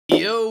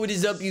Yo, what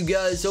is up, you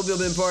guys? Hope you've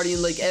been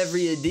partying like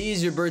every day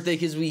is your birthday,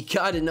 because we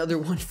got another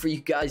one for you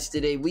guys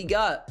today. We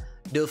got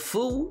the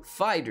Foo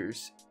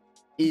Fighters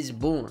is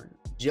Born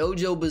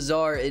JoJo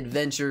Bizarre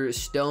Adventure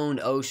Stone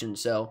Ocean.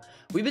 So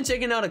we've been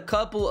checking out a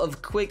couple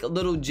of quick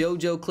little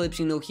JoJo clips,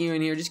 you know, here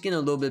and here, just getting a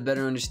little bit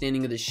better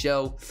understanding of the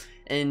show.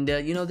 And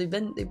you know, they've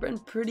been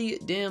pretty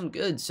damn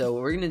good. So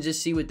we're gonna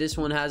just see what this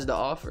one has to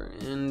offer,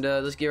 and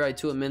let's get right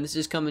to it, man. This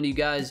is coming to you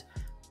guys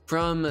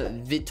from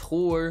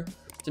Vitor.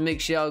 To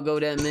make sure I'll go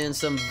that man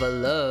some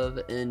love,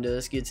 and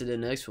let's get to the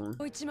next one.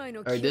 Or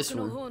this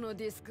one.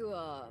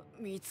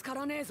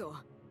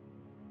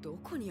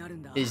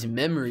 His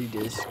memory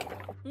disc.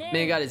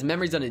 Man got his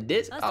memories on a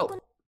disc? Oh.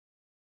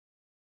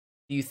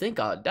 Do you think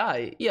I'll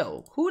die?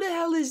 Yo, who the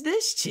hell is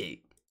this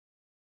chick?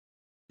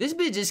 This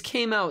bitch just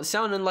came out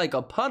sounding like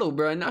a puddle,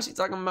 bro. And now she's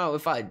talking about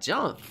if I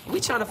jump.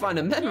 We trying to find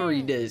a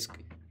memory disc.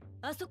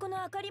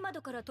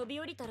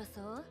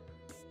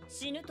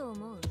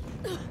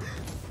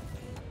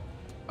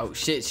 Oh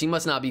shit, she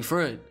must not be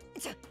friend.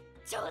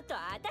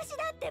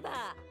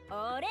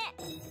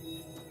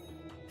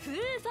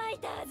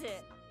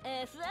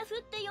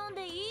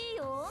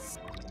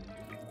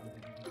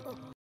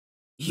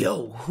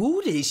 Yo,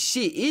 who this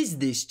shit is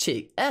this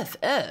chick?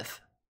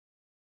 FF.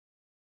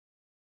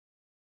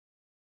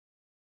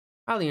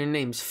 Probably her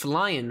name's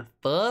Flying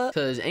Fuck,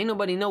 cause ain't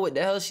nobody know what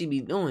the hell she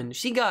be doing.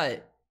 She got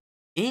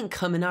ink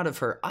coming out of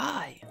her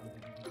eye.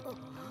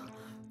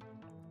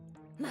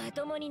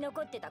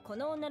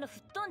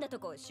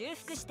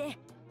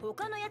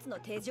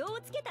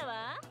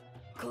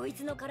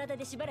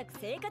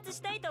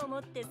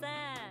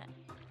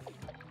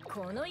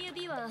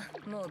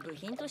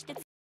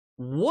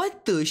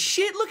 What the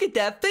shit? Look at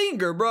that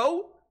finger,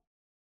 bro.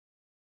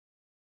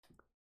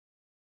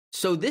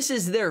 So this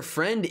is their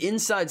friend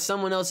inside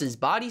someone else's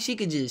body? She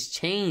could just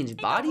change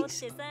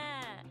bodies?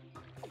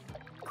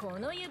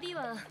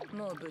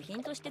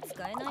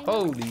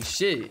 Holy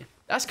shit.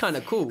 That's kind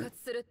of cool.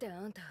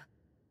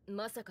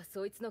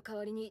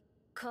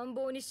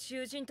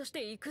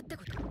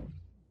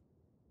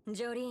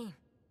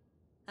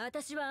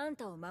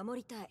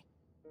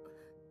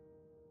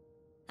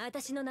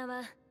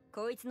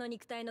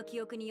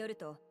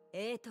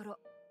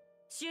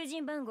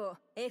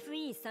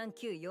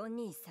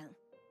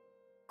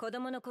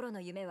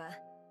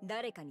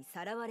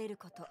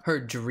 Her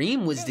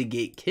dream was to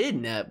get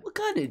kidnapped. What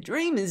kind of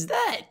dream is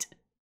that?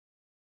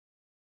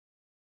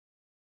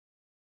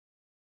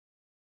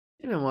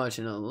 You've been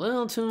watching a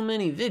little too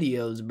many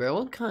videos, bro.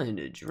 What kind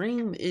of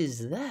dream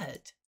is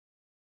that?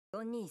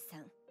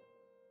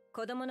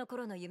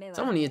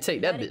 Someone need to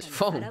take that bitch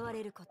phone.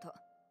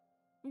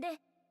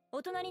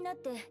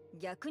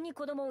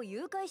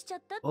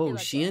 Oh,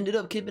 she ended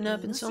up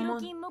kidnapping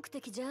someone?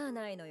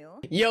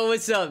 Yo,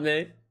 what's up,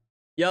 man?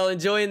 Y'all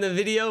enjoying the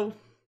video?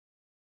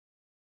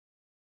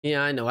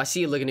 Yeah, I know. I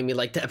see you looking at me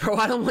like that, bro.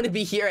 I don't want to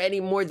be here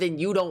any more than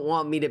you don't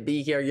want me to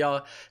be here,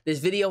 y'all. This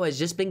video has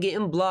just been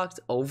getting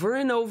blocked over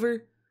and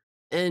over.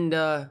 And,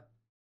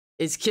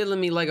 it's killing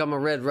me like I'm a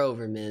Red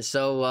Rover, man.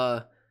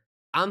 So,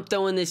 I'm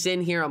throwing this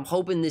in here. I'm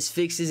hoping this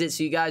fixes it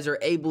so you guys are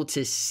able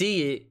to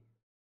see it.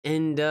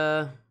 And,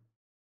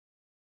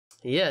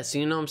 yeah, so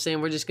you know what I'm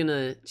saying? We're just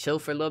gonna chill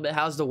for a little bit.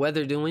 How's the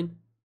weather doing?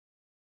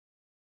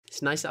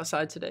 It's nice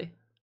outside today.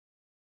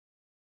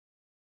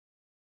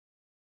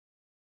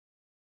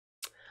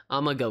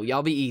 I'ma go.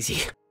 Y'all be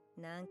easy.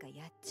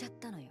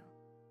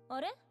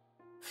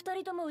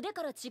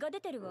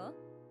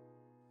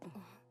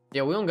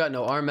 Yeah, we don't got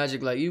no arm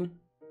magic like you.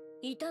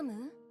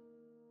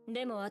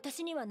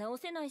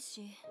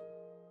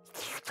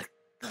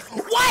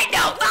 What the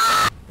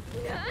fuck?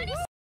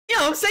 Yo,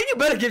 I'm saying you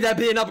better give that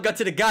bitch an uppercut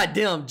to the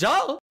goddamn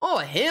jaw. Oh,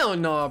 hell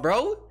no,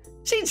 bro.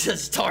 She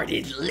just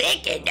started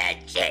licking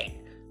that shit.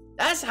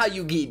 That's how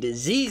you get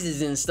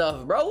diseases and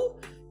stuff, bro.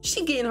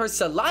 She getting her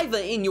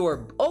saliva in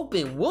your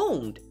open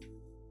wound.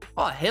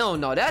 Oh, hell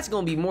no. That's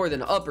gonna be more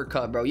than an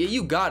uppercut, bro. Yeah,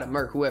 you gotta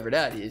murk whoever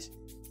that is.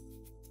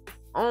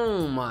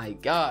 Oh my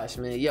gosh,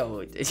 man.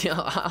 Yo,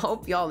 I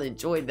hope y'all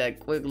enjoyed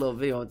that quick little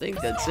video. I think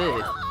that's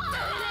it.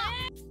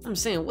 I'm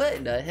saying,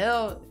 what the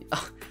hell?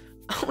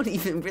 I don't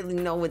even really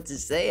know what to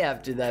say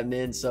after that,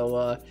 man.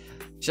 So,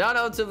 shout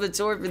out to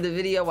Vitor for the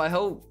video. I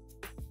hope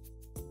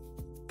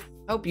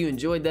you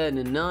enjoyed that in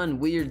a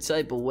non-weird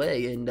type of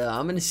way. And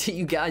I'm gonna see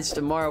you guys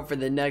tomorrow for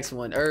the next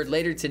one, or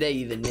later today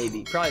even,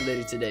 maybe. Probably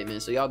later today, man.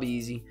 So y'all be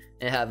easy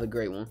and have a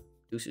great one.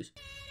 Deuces.